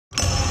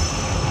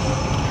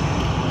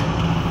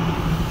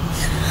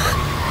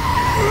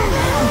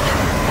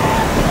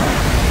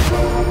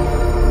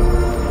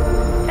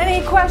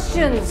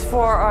Congratulations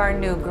for our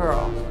new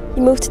girl.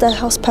 You moved to that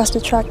house past the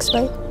tracks,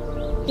 right?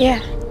 Yeah.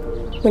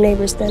 We're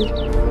neighbors then.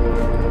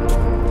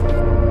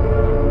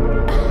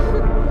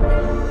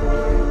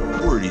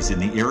 Authorities in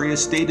the area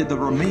stated the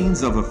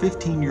remains of a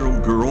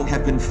 15-year-old girl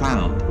have been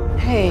found.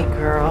 Hey,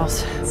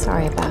 girls.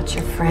 Sorry about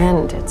your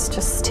friend. It's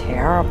just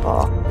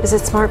terrible. Is it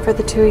smart for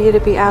the two of you to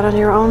be out on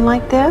your own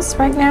like this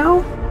right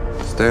now?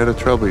 Stay out of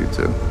trouble, you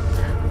two.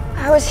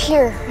 I was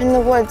here in the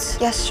woods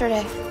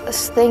yesterday.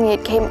 This thing,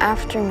 it came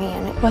after me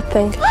and it... What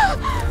thing?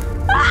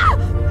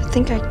 I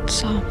think I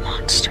saw a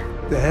monster.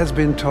 There has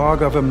been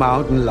talk of a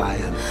mountain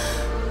lion.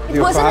 It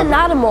wasn't an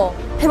animal.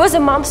 It was a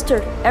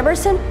monster.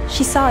 Emerson,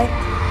 she saw it.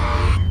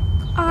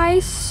 I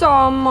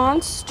saw a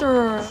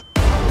monster.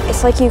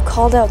 It's like you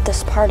called out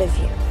this part of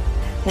you.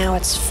 Now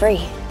it's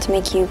free to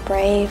make you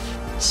brave,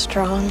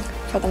 strong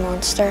for the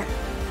monster.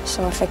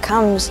 So if it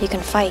comes, you can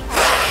fight.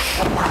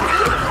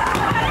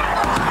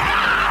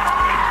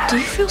 Do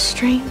you feel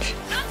strange?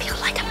 I feel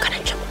like I'm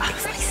gonna jump out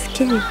of my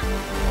skin.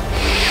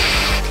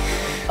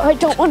 I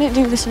don't want to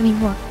do this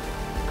anymore.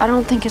 I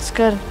don't think it's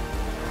good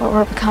what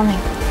we're becoming.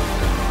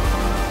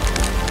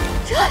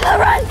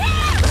 Run!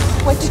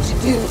 What did you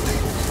do?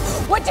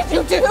 What did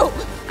you do?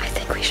 I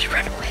think we should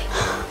run away.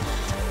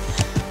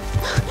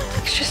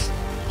 Let's just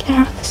get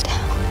out of this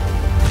town.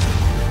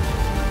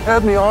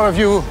 Help me, all of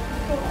you.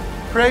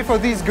 Pray for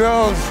these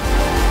girls.